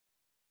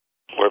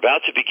We're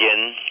about to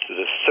begin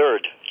the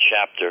third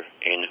chapter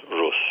in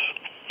Ruth.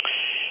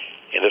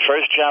 In the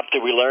first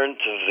chapter, we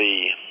learned of the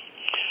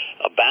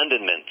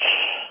abandonment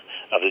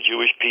of the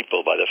Jewish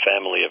people by the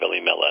family of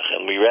Elimelech,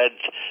 and we read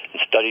and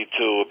studied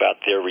too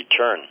about their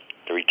return,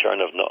 the return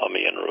of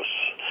Naomi and Ruth.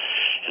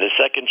 In the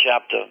second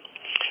chapter,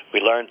 we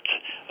learned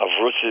of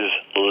Ruth's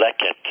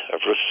leket,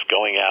 of Ruth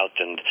going out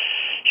and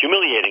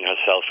humiliating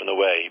herself in a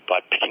way by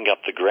picking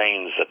up the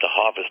grains that the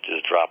harvest is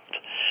dropped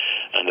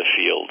in the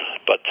field,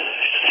 but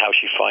how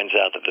she finds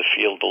out that the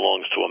field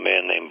belongs to a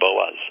man named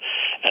Boaz,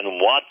 and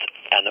what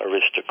an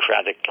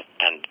aristocratic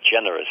and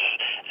generous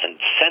and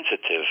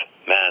sensitive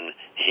man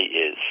he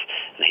is.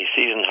 And he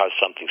sees in her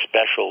something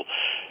special,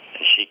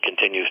 and she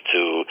continues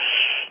to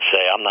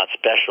say, I'm not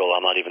special,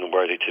 I'm not even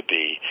worthy to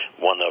be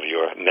one of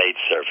your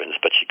maidservants.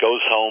 But she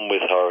goes home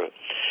with her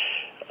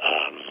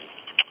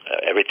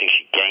everything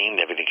she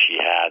gained, everything she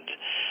had,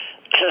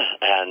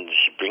 and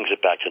she brings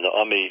it back to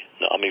Naomi.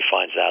 Naomi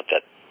finds out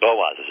that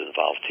Boaz is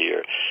involved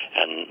here,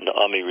 and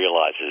Naomi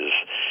realizes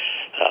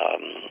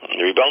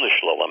the Ribono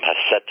Shalom has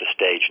set the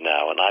stage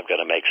now, and I've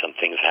got to make some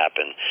things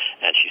happen.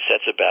 And she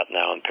sets about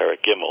now in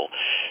Perek Gimel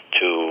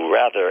to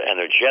rather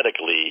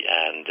energetically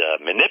and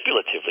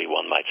manipulatively,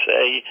 one might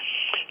say,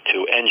 to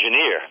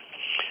engineer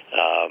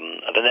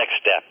the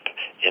next step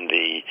in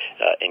the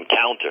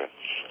encounter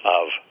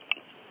of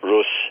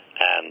Ruth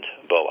and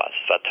Boaz.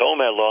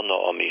 Vatomer lo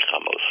Naomi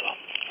chamosa.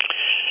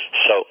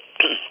 So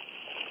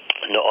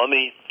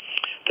Naomi,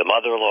 the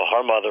mother-in-law,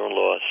 her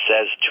mother-in-law,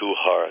 says to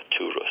her,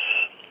 to Ruth.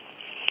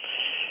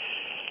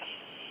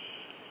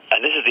 And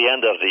this is the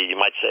end of the, you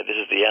might say,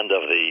 this is the end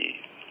of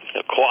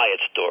the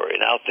quiet story.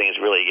 Now things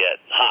really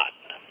get hot.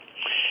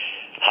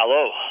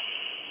 Hello.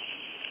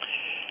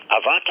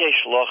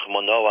 Avakesh loch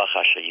monoach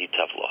asher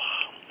yitav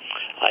loch.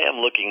 I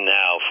am looking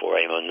now for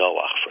a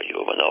monoach for you.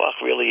 A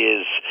monoach really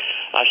is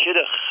a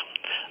shidduch.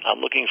 I'm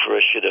looking for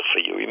a shidduch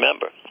for you.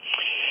 Remember,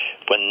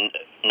 when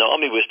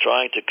Naomi was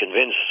trying to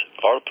convince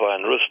Orpah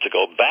and Ruth to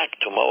go back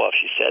to Moab,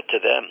 she said to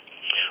them,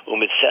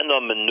 "Umitzeno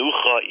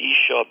menucha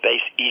isha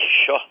beis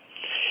isha,"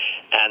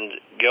 and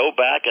go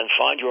back and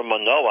find your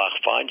monoach,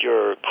 find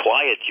your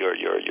quiet, your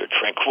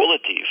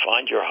tranquility,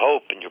 find your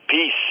hope and your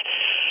peace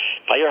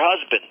by your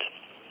husband.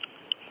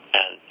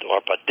 And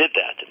Orpah did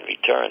that and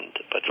returned,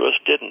 but Ruth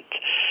didn't.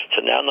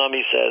 So now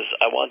Naomi says,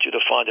 I want you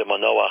to find a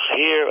monoach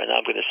here, and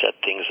I'm going to set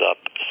things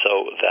up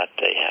so that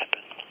they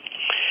happen.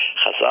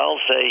 Chazal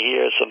say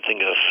here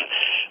something of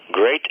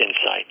great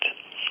insight,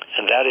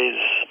 and that is,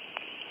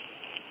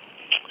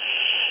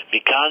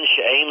 Bikan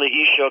she'ein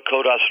le'isha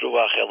kodas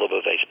ruach elo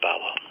beveis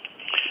bala.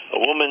 A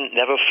woman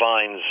never is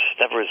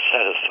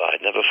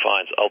satisfied, never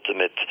finds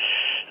ultimate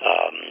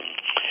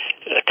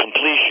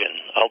completion,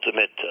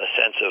 ultimate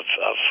sense of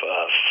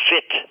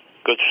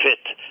good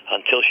fit,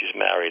 until she's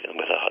married and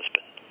with a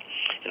husband.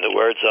 In the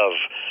words of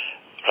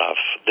Rav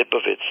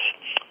Lipovitz,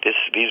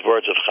 these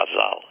words of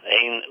Chazal,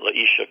 Ein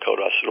la'isha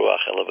kodas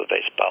ruach elo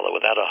beveis bala.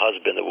 Without a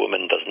husband, a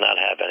woman does not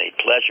have any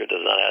pleasure,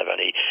 does not have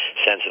any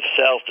sense of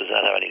self, does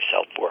not have any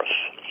self-worth.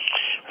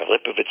 Rav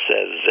Lipovitz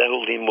says,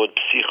 Zehu limud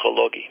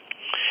psychologi.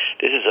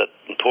 This is an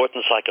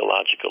important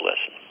psychological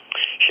lesson.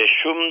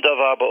 Sheshum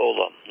davar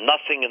ba'olam,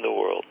 nothing in the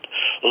world.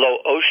 Lo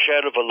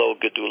osher v'lo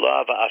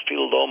gedula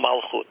va'afil lo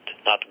malchut,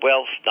 not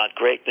wealth, not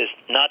greatness,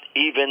 not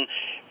even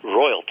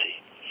royalty.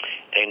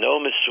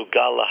 Eino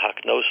mesugal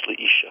lahaknos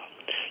li'isha.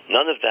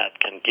 None of that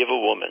can give a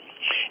woman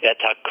et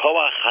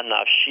hakoach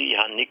hanafshi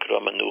hanikra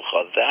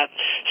menucha, that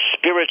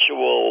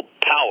spiritual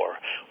power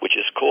which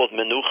is called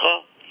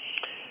menucha.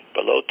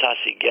 Below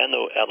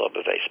tasigenu ela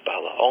beveis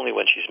bala. Only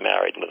when she's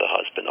married with a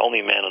husband,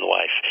 only man and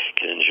wife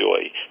can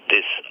enjoy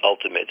this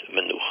ultimate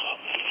menucha.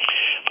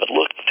 But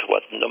look to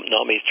what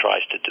Naomi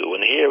tries to do,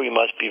 and here we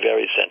must be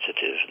very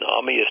sensitive.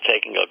 Naomi is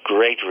taking a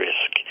great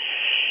risk.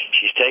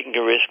 She's taking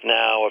a risk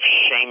now of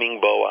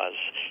shaming Boaz.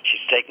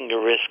 She's taking a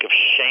risk of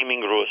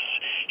shaming Ruth.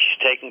 She's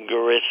taking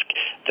a risk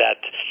that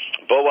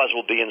Boaz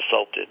will be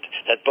insulted,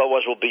 that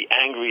Boaz will be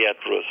angry at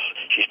Ruth.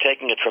 She's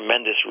taking a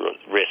tremendous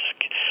risk.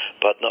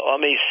 But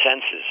Naomi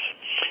senses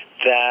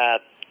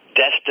that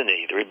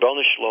destiny, the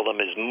Ribono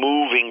Shalom, is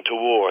moving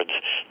towards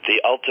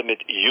the ultimate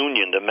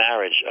union, the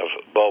marriage of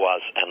Boaz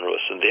and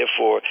Ruth, and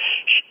therefore,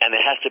 and it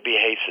has to be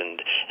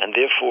hastened, and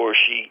therefore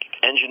she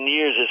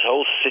engineers this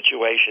whole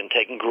situation,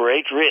 taking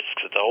great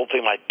risks that the whole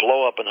thing might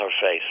blow up in her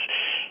face,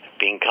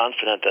 being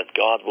confident that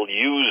God will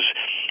use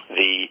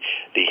the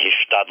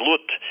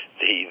hishtadlut,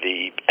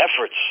 the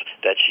efforts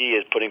that she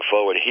is putting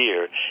forward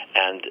here,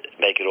 and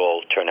make it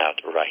all turn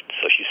out right.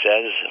 So she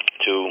says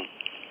to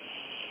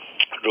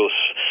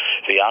Ruth,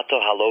 V'ato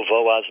halo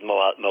Boaz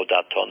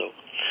modatonu,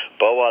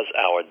 Boaz,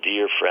 our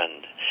dear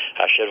friend,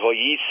 Asher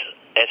hoyis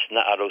es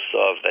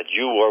na'arosov, that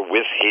you were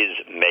with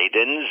his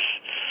maidens,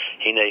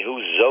 Hinehu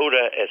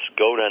zora es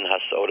goren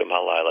hasodem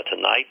halayla.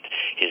 Tonight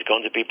he's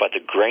going to be by the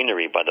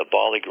granary, by the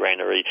barley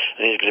granary,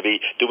 and he's going to be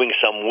doing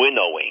some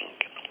winnowing.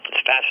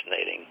 It's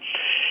fascinating.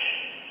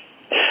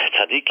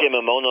 Tzadikim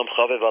amonam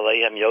chavev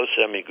aleihem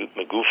yoser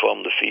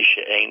megufam lefi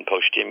she'ein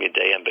poshtim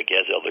yedeihem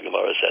begezel. The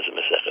Gemara says in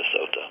Maseches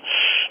Sota.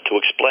 To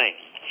explain,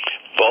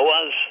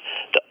 Boaz,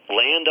 the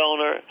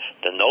landowner,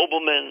 the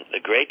nobleman, the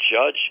great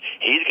judge,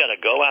 he's got to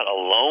go out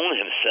alone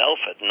himself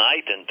at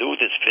night and do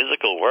this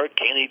physical work.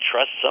 Can't he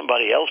trust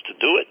somebody else to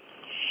do it?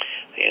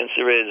 The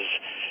answer is,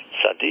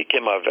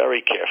 tzaddikim are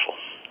very careful.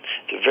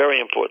 It's a very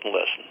important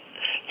lesson.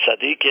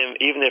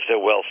 Tzaddikim, even if they're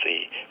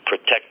wealthy,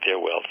 protect their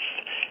wealth.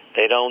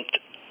 They don't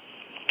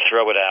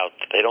throw it out.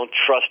 They don't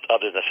trust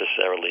others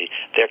necessarily.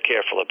 They're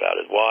careful about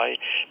it. Why?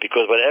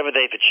 Because whatever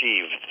they've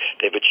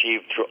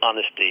achieved through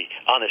honesty,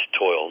 honest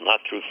toil, not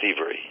through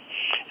thievery.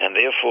 And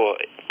therefore,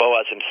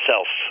 Boaz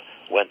himself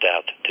went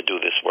out to do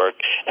this work,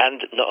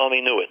 and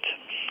Naomi knew it.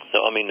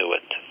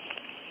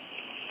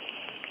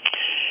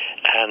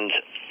 And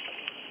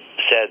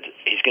said,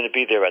 he's going to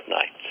be there at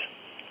night.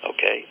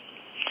 Okay?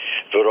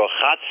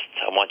 V'rochatzt,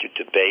 I want you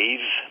to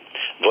bathe.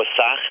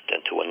 V'sacht,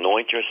 and to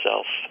anoint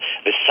yourself.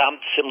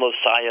 V'samt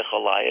simlosayach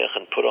alayach,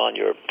 and put on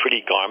your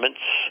pretty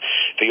garments.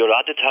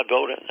 V'yoradet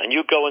hagoren, and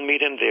you go and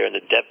meet him there in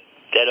the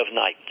dead of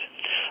night.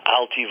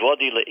 Al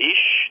tivodi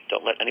leish,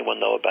 don't let anyone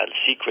know about a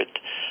secret.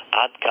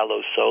 Ad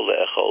kaloso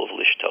le'echol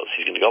v'lishtos.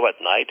 He's going to go at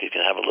night. He's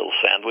going to have a little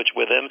sandwich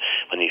with him.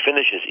 When he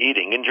finishes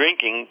eating and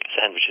drinking,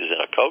 sandwiches in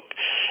a Coke,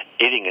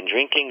 eating and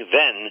drinking,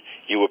 then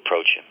you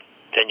approach him.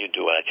 Then you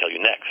do what I tell you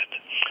next.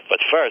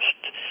 But first,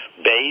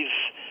 bathe,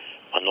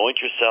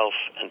 anoint yourself,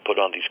 and put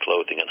on these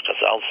clothing. And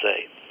Chazal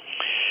say,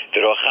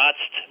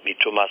 V'rochatzt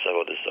mitumas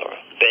avodah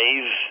zarah.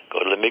 Bathe, go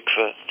to the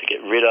mikveh to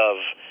get rid of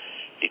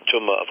the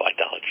tumah of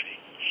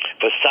idolatry.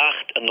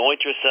 V'sacht,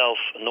 anoint yourself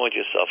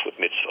with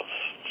mitzvahs.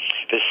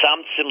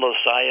 V'samt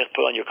simlosayach,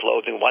 put on your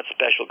clothing. What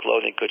special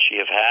clothing could she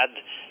have had?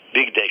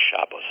 Big day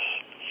Shabbos.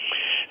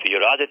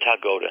 V'yoradet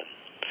hagoren.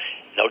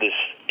 Notice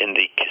in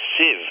the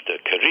Kesiv, the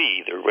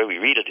Kari, the way we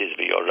read it is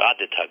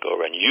V'yoradet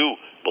hagoren, you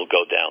will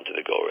go down to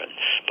the Goren.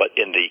 But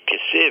in the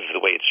Kesiv,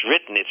 the way it's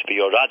written, it's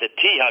V'yoradet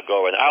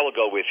hagoren, I will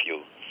go with you.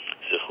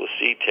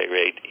 Zechusi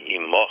tered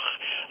imoch,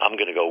 I'm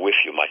going to go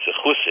with you. My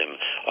zechusim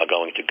are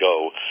going to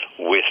go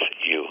with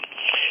you.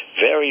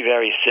 Very,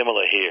 very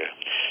similar here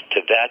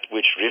to that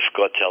which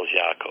Rivka tells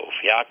Yaakov.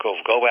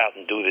 Yaakov, go out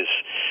and do this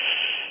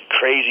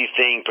crazy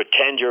thing,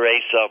 pretend you're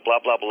Esau, blah,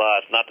 blah, blah.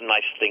 It's not the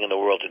nicest thing in the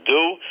world to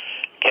do.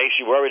 In case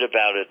you're worried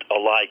about it,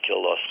 Olai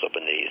kill us,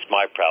 it's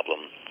my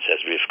problem,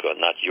 says Rivka,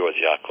 not yours,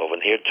 Yaakov.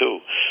 And here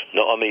too,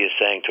 Naomi is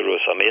saying to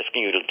Ruth, I'm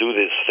asking you to do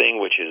this thing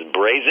which is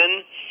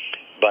brazen,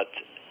 but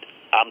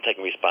I'm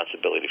taking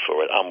responsibility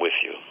for it. I'm with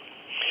you.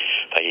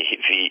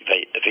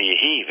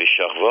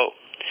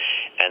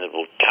 And it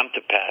will come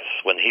to pass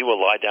when he will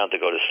lie down to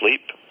go to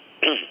sleep.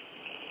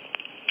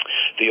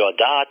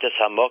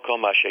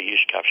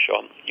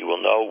 You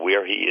will know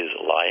where he is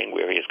lying,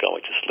 where he is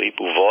going to sleep.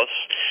 Uvos,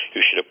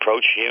 you should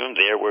approach him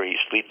there where he's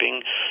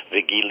sleeping.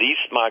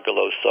 V'gilis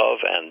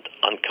margalosov, and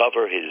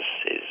uncover his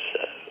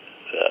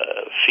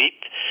feet.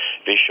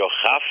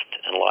 V'shochaft,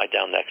 and lie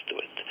down next to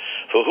it.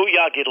 V'hu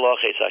yagid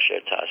loches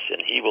asher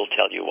tasin, he will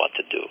tell you what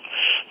to do.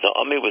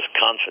 Naomi was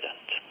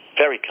confident,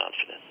 very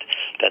confident,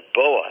 that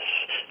Boaz,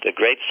 the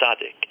great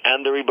tzaddik,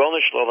 and the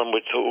Ribono Shel Olam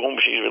with whom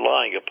she's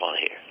relying upon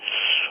here,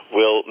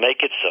 will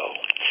make it so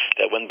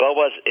that when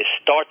Boaz is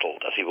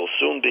startled, as he will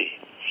soon be,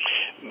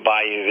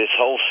 by this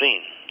whole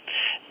scene,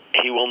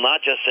 he will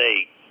not just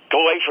say, go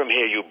away from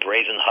here, you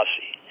brazen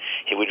hussy.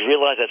 He would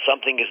realize that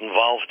something is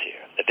involved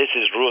here, that this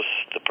is Ruth,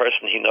 the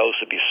person he knows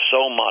to be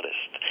so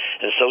modest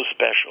and so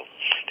special.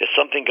 There's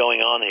something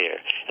going on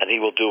here, and he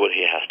will do what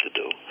he has to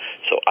do.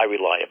 So I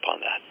rely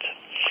upon that.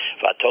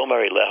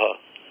 Vatomer Leha,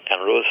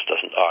 and Ruth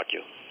doesn't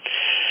argue,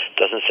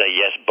 doesn't say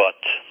yes, but,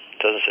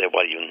 doesn't say,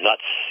 what are you,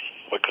 nuts?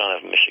 What kind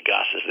of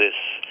mishigas is this?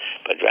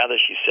 But rather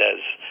she says,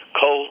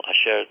 Kol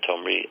asher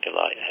tomri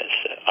elai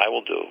heseh, I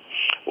will do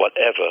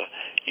whatever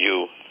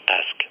you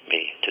ask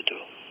me to do.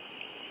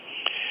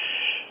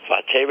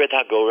 Vateret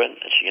hagoren,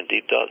 and she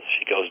indeed does.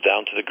 She goes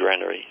down to the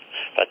granary.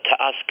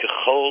 Vata'as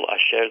kechol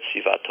asher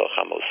tzivato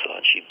chamosa,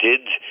 and she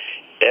did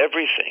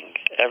everything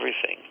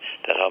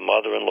that her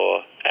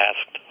mother-in-law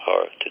asked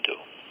her to do.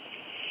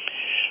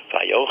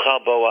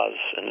 Vayochal Boaz,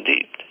 and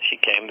indeed, she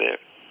came there,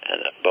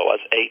 and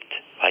Boaz ate.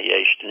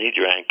 Vayesh, and he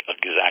drank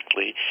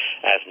exactly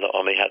as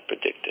Naomi had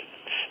predicted.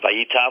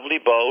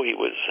 Vayitavli bo, he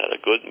had a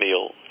good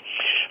meal.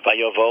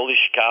 Vayovol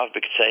ishkav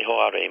b'ktzeho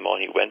haremon,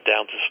 he went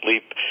down to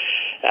sleep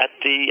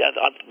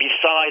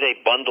beside a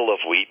bundle of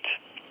wheat.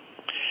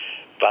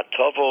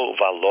 Vatovo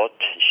valot,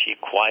 she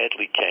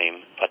quietly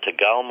came.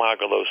 Vatagal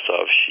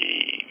margalosov,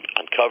 she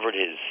uncovered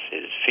his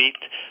feet.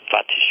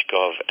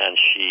 Vatishkov, and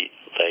she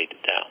laid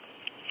down.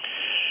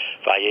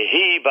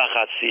 Vayehi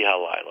b'chatzi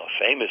halayla,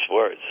 famous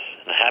words.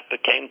 And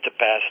it came to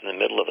pass in the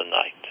middle of the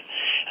night.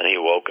 And he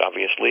awoke,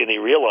 obviously, and he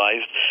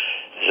realized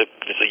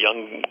there's a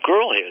young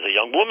girl here, there's a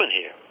young woman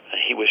here. And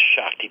he was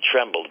shocked, he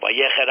trembled.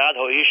 Vayecherad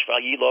ho'ish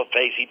vayilo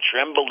face, he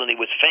trembled and he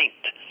was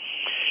faint.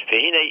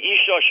 Vehine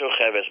isha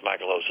shocheves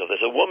magaloso,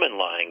 there's a woman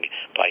lying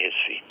by his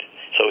feet.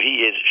 So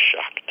he is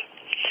shocked.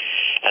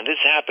 And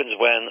this happens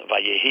when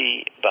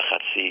Vayehi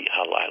b'chatzi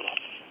halayla.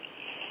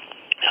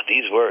 Now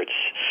these words,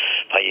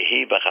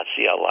 Vayehi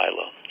b'chatzi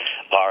halayla,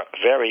 are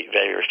very,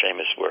 very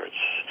famous words.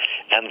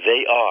 And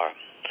they are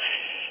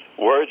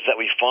words that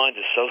we find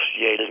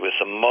associated with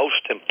the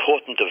most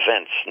important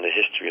events in the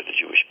history of the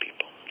Jewish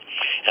people.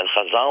 And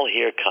Chazal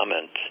here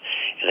comment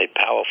in a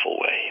powerful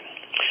way.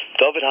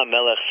 David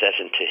HaMelech says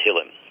in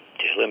Tehillim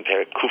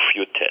Perek Kuf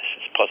Yutes,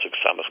 it's Pasuk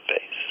Samach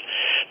Beis.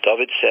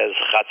 David says,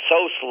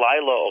 Chatzos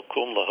Laila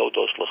Okum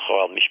Lahodos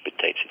L'Chor Al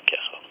Mishpetei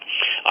Tzidkecha.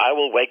 I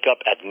will wake up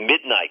at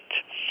midnight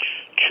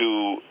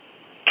to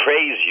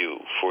praise you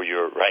for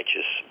your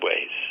righteous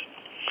ways.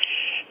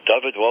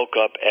 David woke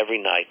up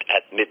every night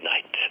at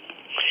midnight,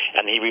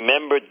 and he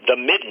remembered the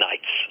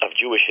midnights of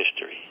Jewish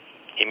history.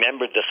 He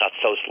remembered the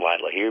Chatzos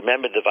Laila. He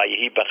remembered the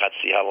Vayehi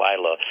B'Chatzi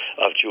HaLaila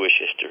of Jewish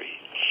history.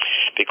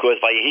 Because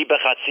Vayehi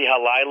B'Chatzi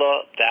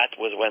HaLaila, that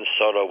was when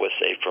Sarah was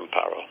saved from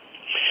Paro.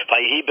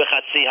 Vayehi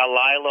B'Chatzi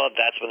HaLaila,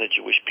 that's when the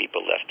Jewish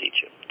people left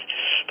Egypt.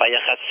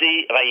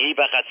 Vayehi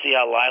B'Chatzi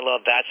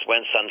HaLaila, that's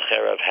when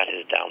Sancheirav had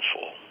his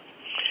downfall.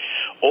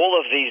 All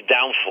of these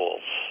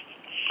downfalls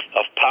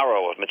of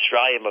Paro, of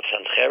Mitzrayim, of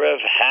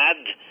Sancheirav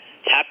had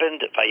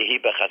happened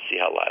Vayehi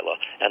B'Chatzi HaLaila,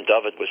 and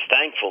David was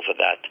thankful for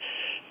that.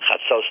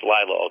 Chatzos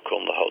Laila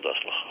Okum Lahodos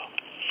L'Cha.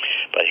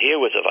 But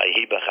here was a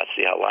Vayehi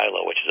B'Chatzi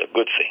HaLaila, which is a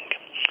good thing,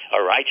 a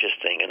righteous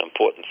thing, an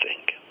important thing.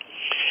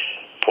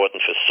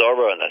 Important for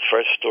Sarah in that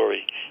first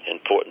story,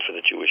 important for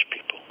the Jewish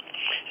people.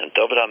 And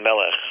David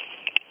HaMelech,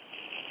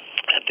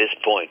 at this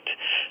point,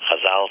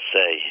 Chazal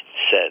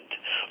said,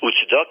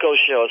 U'tzedako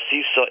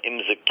she'osisa im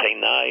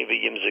zekenai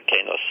v'im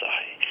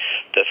zekenosai.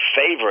 The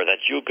favor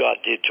that you, God,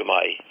 did to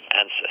my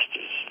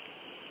ancestors,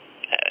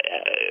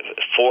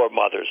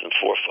 foremothers and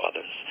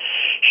forefathers.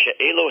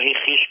 She'elo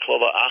hichish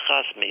klola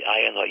achas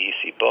mi'ayin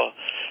ha'yisibo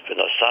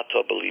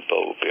v'nosato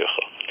b'libo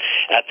u'bircha.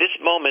 At this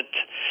moment,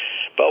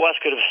 Boaz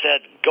could have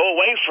said, go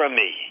away from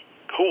me.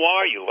 Who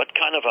are you? What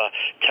kind of a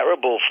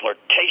terrible,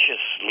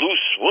 flirtatious,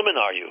 loose woman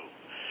are you?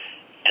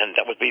 And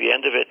that would be the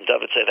end of it. And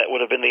David said, that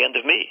would have been the end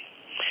of me.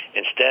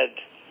 Instead,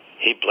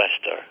 he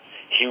blessed her.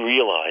 He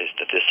realized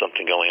that there's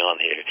something going on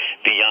here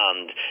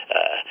beyond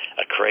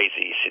a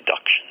crazy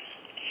seduction.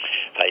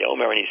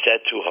 Vayomer, and he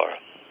said to her,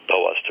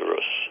 Boaz to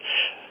Ruth,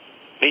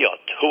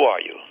 Miyot, who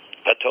are you?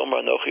 Vatomer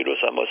Anochi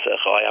Ruth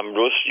Amosecha, I am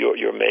Ruth,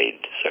 your maid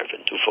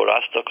servant.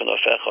 Uforasta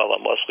konofecha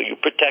alamoscha, you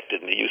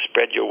protected me, you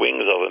spread your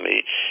wings over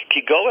me.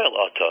 Ki goel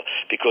ata,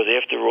 because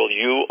after all,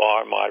 you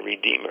are my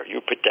redeemer.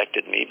 You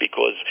protected me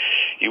because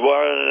you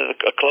are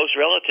a close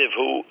relative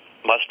who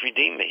must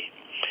redeem me.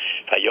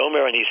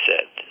 Vayomer, and he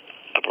said,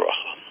 a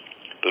bracha.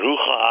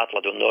 Berucha at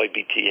ladonoi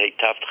biti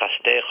heitaft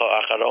chastecha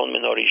acharon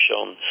min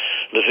orishon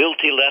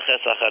levilti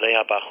leches acharei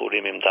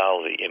habachurim im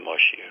dalvi im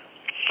moshir.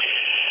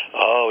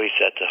 Oh, he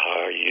said to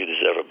her, you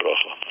deserve a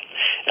bracha.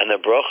 And a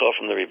bracha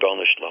from the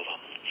Ribono Shel Olam.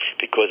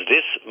 Because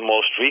this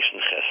most recent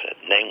chesed,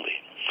 namely,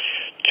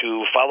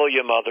 to follow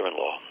your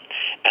mother-in-law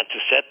and to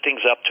set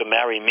things up to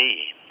marry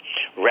me,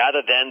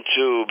 rather than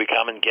to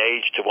become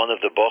engaged to one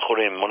of the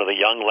bochurim, one of the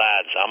young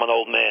lads, I'm an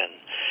old man,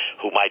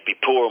 who might be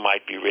poor,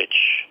 might be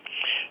rich.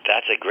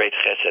 That's a great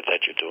chesed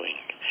that you're doing.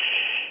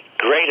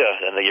 Greater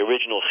than the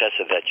original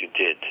chesed that you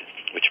did,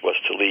 which was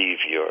to leave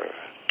your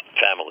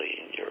family,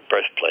 your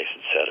birthplace,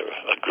 etc.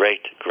 A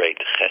great, great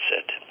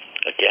chesed.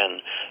 Again,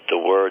 the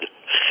word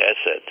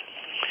chesed.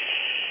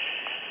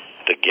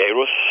 The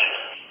gerus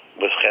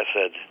was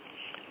chesed,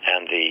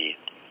 and the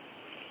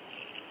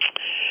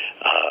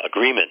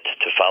agreement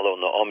to follow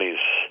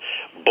Naomi's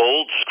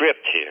bold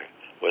script here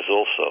was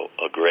also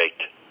a great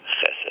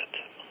chesed.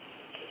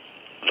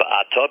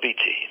 Va'ata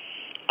biti,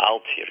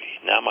 al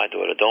tiri. Now, my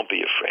daughter, don't be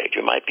afraid.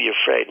 You might be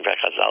afraid. In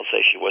fact, Chazal say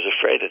she was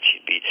afraid that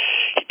he'd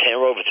take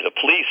her over to the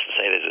police and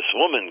say, there's this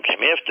woman came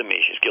after me.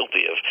 She's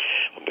guilty of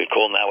what we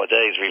call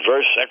nowadays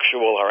reverse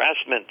sexual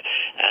harassment,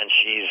 and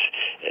she's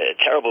a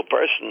terrible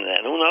person,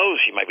 and who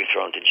knows, she might be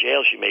thrown to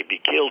jail, she may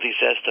be killed. He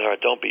says to her,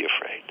 don't be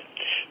afraid.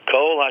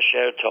 Kol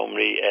asher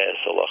tomri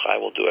esolach,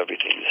 I will do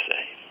everything you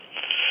say.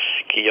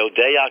 Ki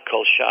yodeya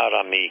kol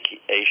sharami ki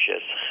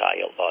eshes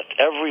chayil ot.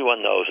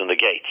 Everyone knows in the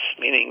gates,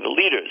 meaning the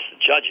leaders,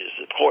 the judges,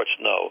 the courts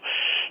know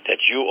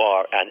that you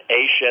are an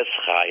eshes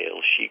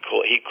chayil. He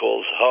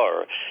calls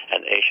her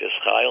an eshes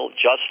chayil,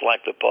 just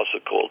like the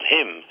pasuk called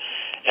him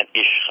an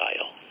ish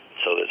chayil.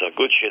 So there's a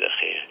good shidduch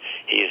here.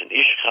 He is an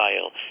ish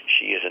chayil,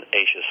 she is an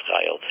eshes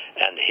chayil,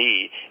 and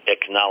he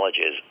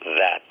acknowledges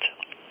that.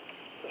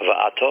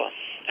 Va'ato,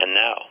 and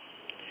now,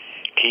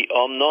 ki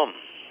omnom.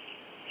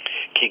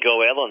 Ki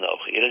goel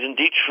anoch. It is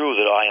indeed true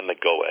that I am a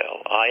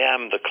goel. I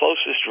am the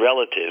closest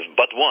relative,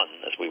 but one,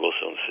 as we will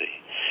soon see,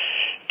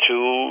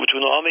 to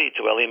Naomi,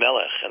 to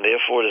Elimelech, and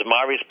therefore it is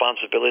my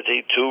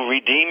responsibility to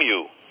redeem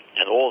you,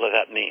 and all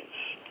that means.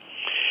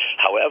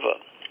 However,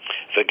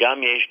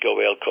 v'gam yesh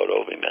goel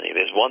korov mimeni.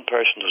 There's one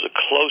person who's a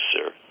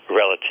closer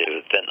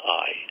relative than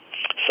I,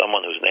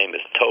 someone whose name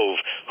is Tov,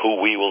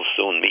 who we will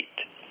soon meet.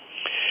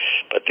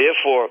 But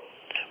therefore,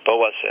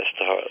 Boaz says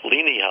to her,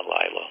 Lini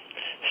halayla,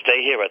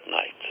 stay here at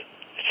night.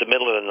 It's the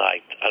middle of the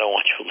night. I don't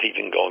want you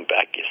leaving, going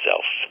back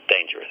yourself.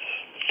 Dangerous.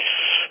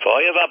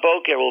 V'oyev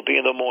haboker will be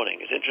in the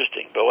morning. It's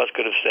interesting. Boaz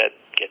could have said,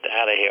 get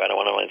out of here. I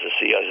don't want anyone to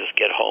see us. Just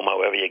get home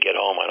however you get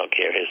home. I don't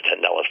care. Here's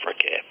 $10 for a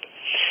cab.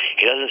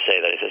 He doesn't say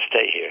that. He says,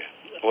 stay here.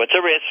 What's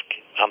a risk?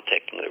 I'm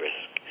taking the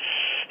risk.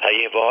 And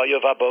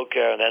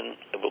then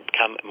it will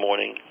come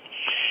morning,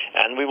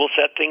 and we will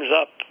set things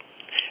up.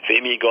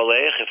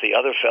 If the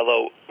other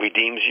fellow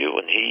redeems you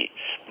and he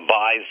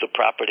buys the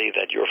property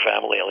that your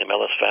family,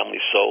 Elimelech's family,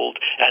 sold,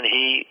 and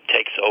he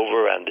takes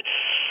over and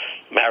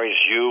marries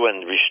you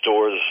and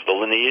restores the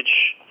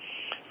lineage,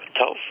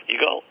 Tov, you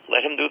go.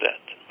 Let him do that.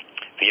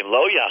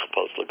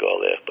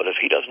 But if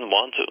he doesn't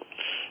want to,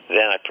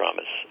 then I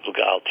promise,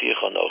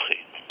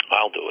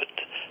 I'll do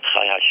it.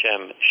 I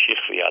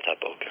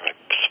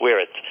swear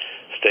it.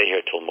 Stay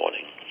here till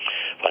morning.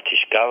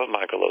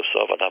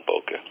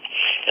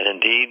 And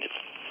indeed,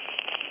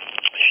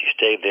 she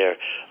stayed there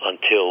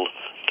until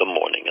the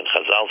morning. And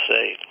Chazal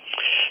say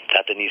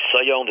that the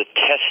Nisayon, the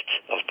test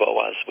of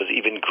Boaz, was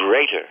even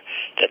greater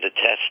than the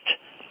test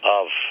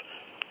of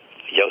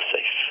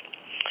Yosef.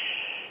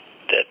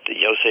 That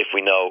Yosef,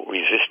 we know,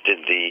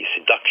 resisted the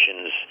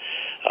seductions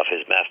of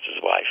his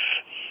master's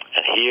wife.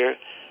 And here,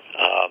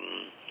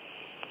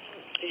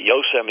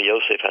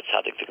 Yosef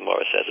HaTzadik, the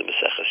Gemara says in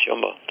Maseches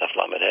Yoma, Daf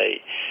Lamed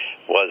Hey,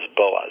 was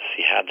Boaz.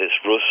 He had this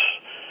Ruth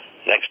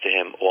next to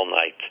him all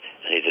night,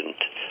 and he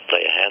didn't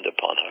lay a hand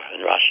upon her.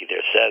 And Rashi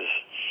there says,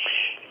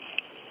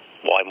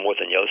 why more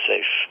than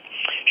Yosef?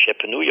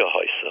 Shepenuya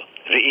hoisa,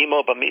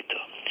 v'imo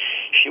bamita.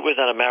 She was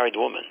not a married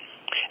woman,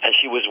 and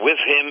she was with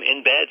him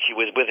in bed. She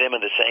was with him in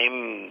the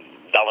same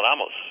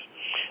Dalaramos.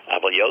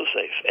 But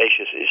Yosef,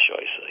 Eshes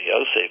Ishoisa.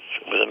 Yosef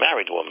was a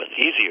married woman,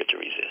 easier to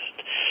resist.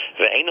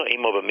 Ve'eno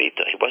imo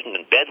bamita. He wasn't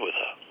in bed with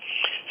her.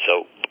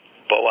 So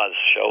Boaz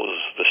shows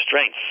the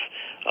strength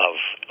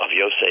of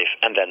Yosef,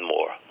 and then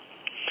more.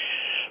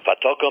 And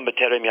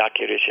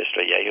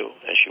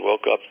she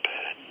woke up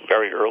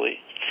very early,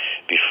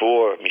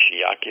 before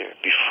Mishiyakir,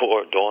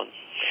 before dawn.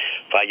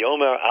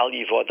 And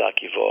he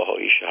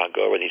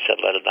said,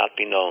 let it not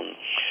be known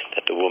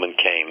that the woman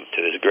came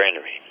to this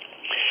granary.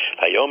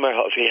 And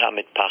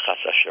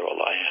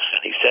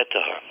he said to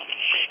her,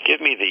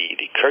 give me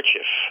the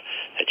kerchief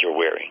that you're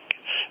wearing.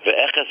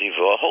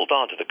 Hold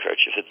on to the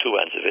kerchief, the two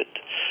ends of it.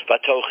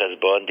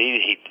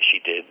 Indeed, she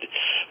did. He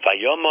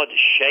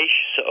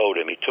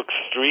took 6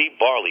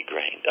 barley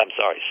grains.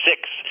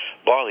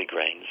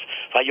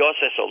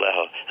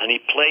 And he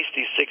placed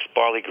these 6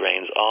 barley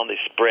grains on the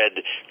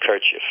spread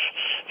kerchief.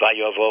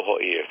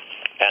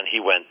 And he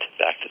went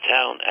back to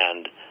town,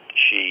 and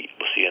she,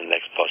 we'll see in the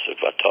next pasuk,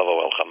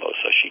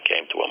 so she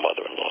came to her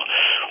mother-in-law.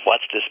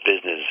 What's this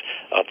business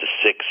of the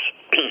 6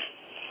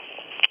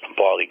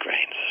 barley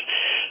grains?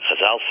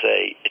 Chazal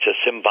say it's a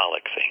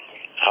symbolic thing.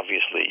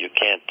 Obviously, you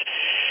can't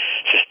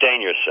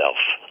sustain yourself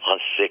on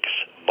 6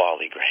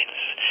 barley grains.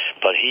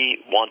 But he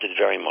wanted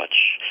very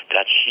much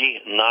that she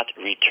not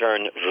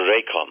return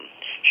rekom,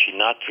 she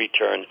not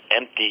return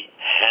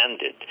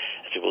empty-handed.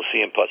 As we will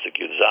see in Pasuk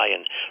Yud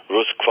Zayin,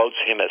 Ruth quotes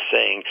him as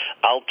saying,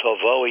 Al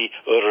tovoi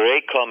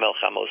rekom el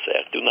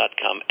chamosech, do not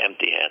come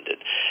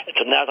empty-handed.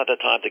 So now's not the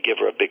time to give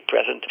her a big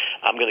present.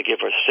 I'm going to give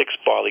her 6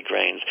 barley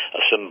grains,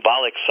 a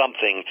symbolic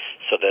something,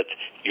 so that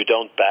you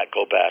don't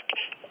go back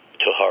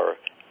to her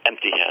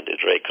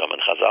empty-handed. Rekom.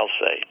 And Chazal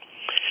say,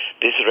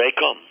 this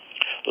rekom,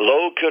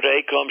 lo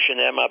kerekom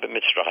shenema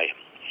b'Mitzrayim.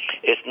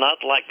 It's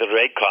not like the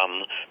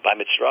rekom by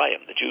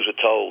Mitzrayim. The Jews were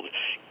told, and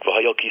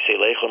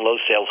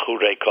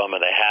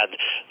they had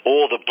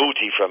all the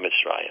booty from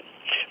Mitzrayim.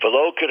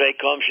 V'lo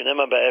kerekom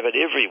shenema b'Eved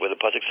Ivri, where the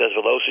pasuk says,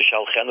 v'lo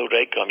seshalchenu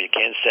rekom, you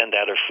can't send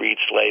out a freed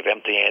slave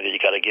empty-handed. You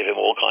got to give him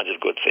all kinds of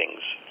good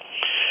things.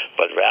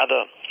 But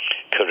rather,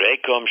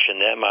 kerekom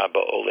shenema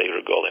ba'olei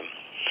regolim.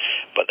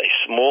 But a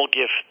small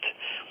gift.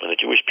 When the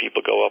Jewish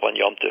people go up on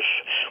Yom Tov,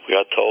 we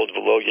are told,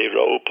 "V'lo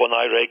yero'u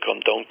ponai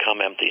rekom," don't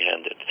come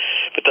empty-handed.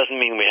 But it doesn't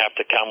mean we have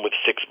to come with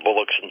 6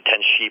 bullocks and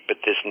 10 sheep and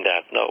this and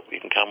that. No, you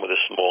can come with a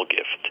small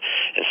gift.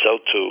 And so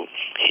too,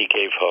 he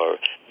gave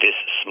her this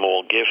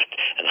small gift.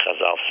 And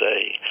Chazal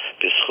say,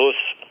 "B'schus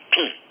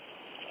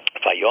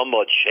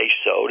vayomod sheish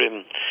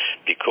se'orim,"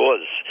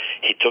 because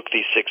he took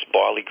these 6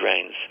 barley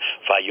grains,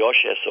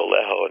 vayoshes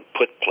oleho, and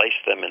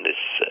placed them in this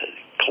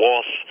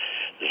cloth,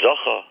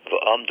 zocha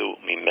v'amdu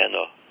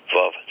mimeno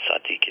vav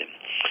tzadikim.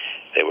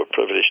 They were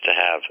privileged to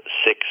have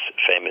 6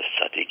 famous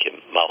tzadikim,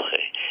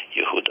 Malchei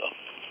Yehuda.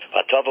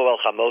 V'tavo al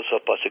chamoso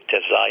pasuk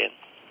Tev Zayin.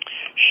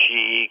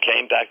 She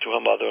came back to her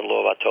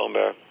mother-in-law,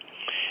 Vatomer,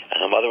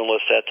 and her mother-in-law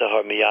said to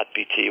her, Miyat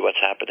biti, what's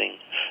happening?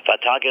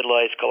 Vataged lo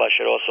es kol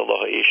asher osa lo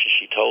ha'ish.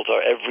 She told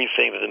her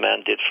everything that the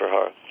man did for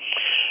her.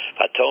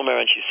 Vatomer,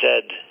 and she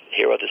said,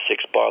 here are the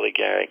 6 barley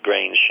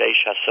grains.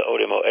 Sheish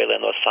ha'sa'orim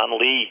o'elen osan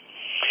li.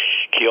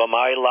 Ki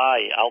omar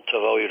lai al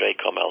tavoi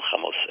reikom el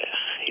chamosech.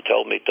 He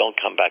told me, don't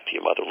come back to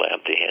your mother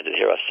empty-handed.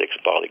 Here are 6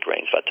 barley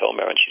grains.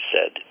 Vatomer, and she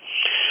said,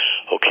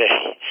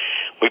 okay,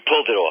 we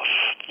pulled it off.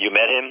 You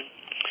met him.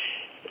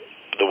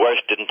 The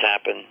worst didn't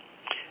happen.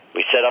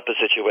 We set up a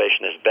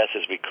situation as best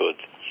as we could.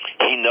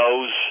 He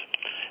knows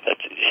that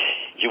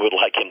you would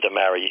like him to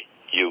marry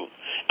you.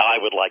 I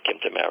would like him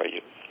to marry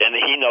you. And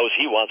he knows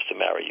he wants to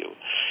marry you.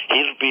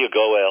 He'll be a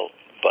goel,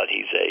 but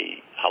he's a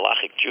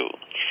halachic Jew.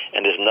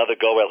 And there's another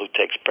goel who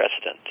takes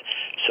precedent.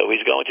 So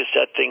he's going to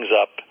set things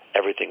up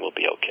everything will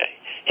be okay.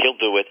 He'll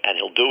do it, and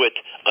he'll do it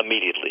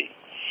immediately.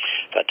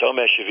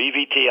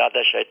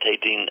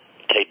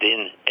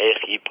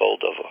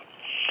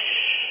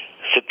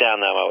 Sit down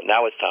now.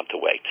 Now it's time to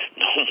wait.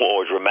 No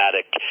more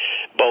dramatic,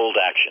 bold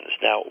actions.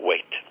 Now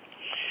wait.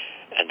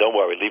 And don't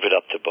worry, leave it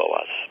up to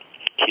Boaz.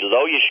 He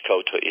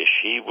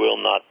will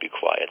not be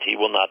quiet. He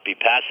will not be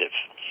passive.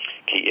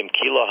 He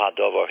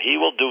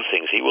will do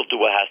things. He will do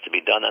what has to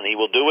be done, and he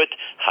will do it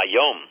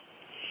hayom.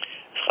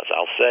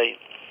 Chazal say,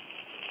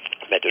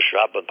 Medrash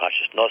Rabbah,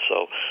 Pashas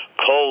Noso,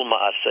 Kol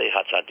ma'aseh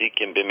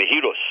hatzadikim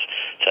b'mehirus.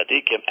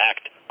 Tzadikim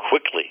act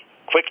quickly,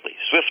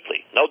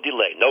 swiftly, no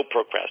delay, no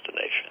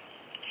procrastination.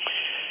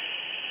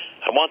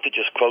 I want to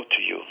just quote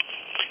to you,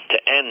 to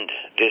end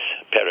this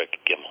Perek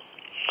Gimel,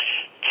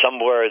 some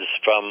words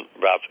from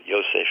Rav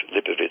Yosef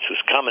Lipovitz,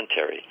 whose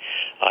commentary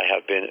I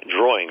have been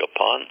drawing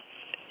upon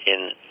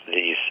in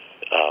these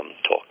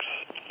talks.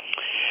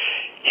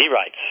 He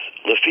writes,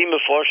 Lefi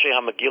meforshe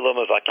hamagila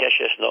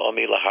mevakeshes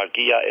Naomi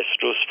lahargia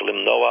estrus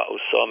v'limnoa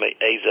usome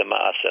eze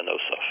ma'ase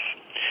nosaf.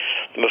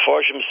 The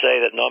Meforshim say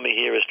that Naomi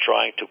here is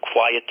trying to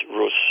quiet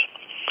Ruth,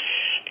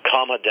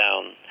 calm her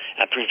down,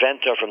 and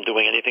prevent her from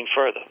doing anything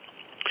further.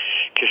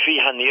 Kefi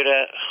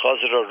hanire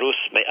chazra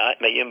Ruth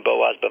me'im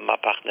Boaz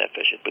b'mapach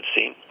nefesh. It would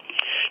seem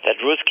that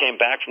Ruth came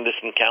back from this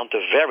encounter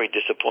very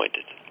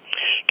disappointed.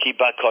 She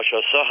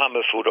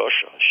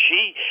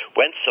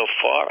went so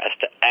far as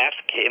to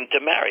ask him to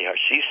marry her.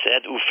 She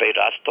said,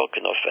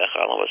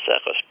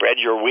 spread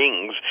your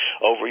wings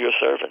over your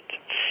servant.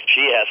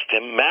 She asked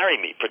him, marry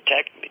me,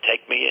 protect me,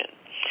 take me in.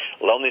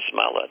 Loni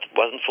Smala, it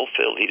wasn't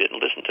fulfilled. He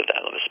didn't listen to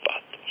that on the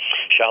spot.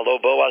 Not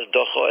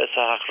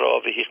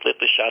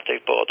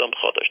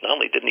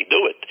only didn't he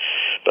do it,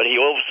 but he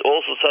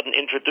also suddenly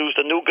introduced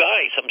a new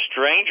guy, some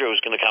stranger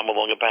who's going to come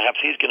along, and perhaps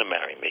he's going to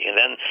marry me. And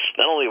then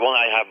not only won't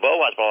I have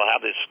Boaz, but I'll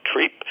have this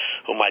creep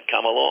who might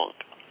come along.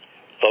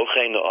 But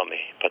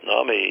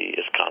Naomi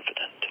is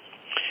confident.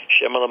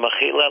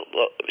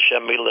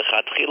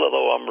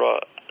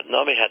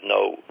 Naomi had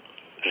no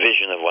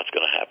vision of what's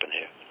going to happen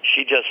here.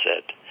 She just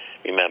said,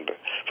 remember,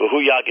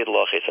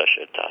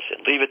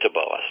 leave it to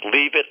Boaz.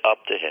 Leave it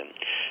up to him.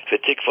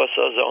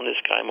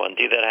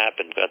 Indeed, that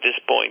happened. But at this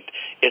point,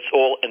 it's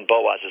all in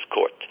Boaz's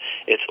court.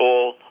 It's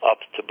all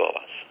up to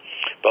Boaz.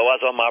 Boaz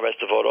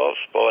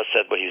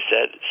said what he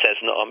said, says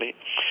Naomi.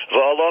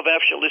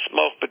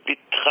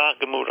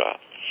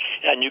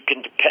 And you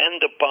can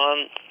depend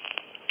upon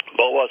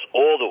Boaz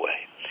all the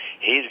way.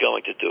 He's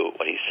going to do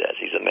what he says.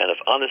 He's a man of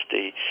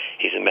honesty.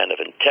 He's a man of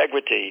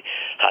integrity.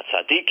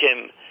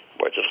 Hatzadikim,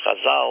 words of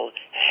Chazal,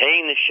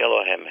 hein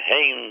shelohem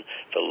hein,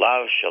 the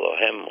lav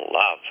shelohem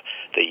lav.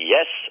 The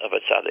yes of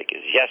a tzaddik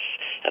is yes,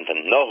 and the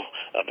no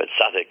of a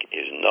tzaddik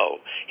is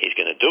no. He's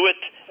going to do it,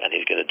 and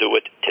he's going to do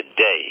it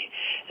today.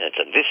 And it's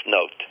on this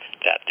note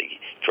that the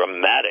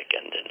dramatic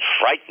and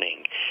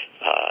frightening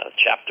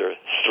chapter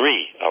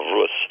 3 of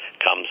Ruth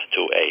comes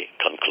to a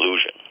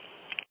conclusion.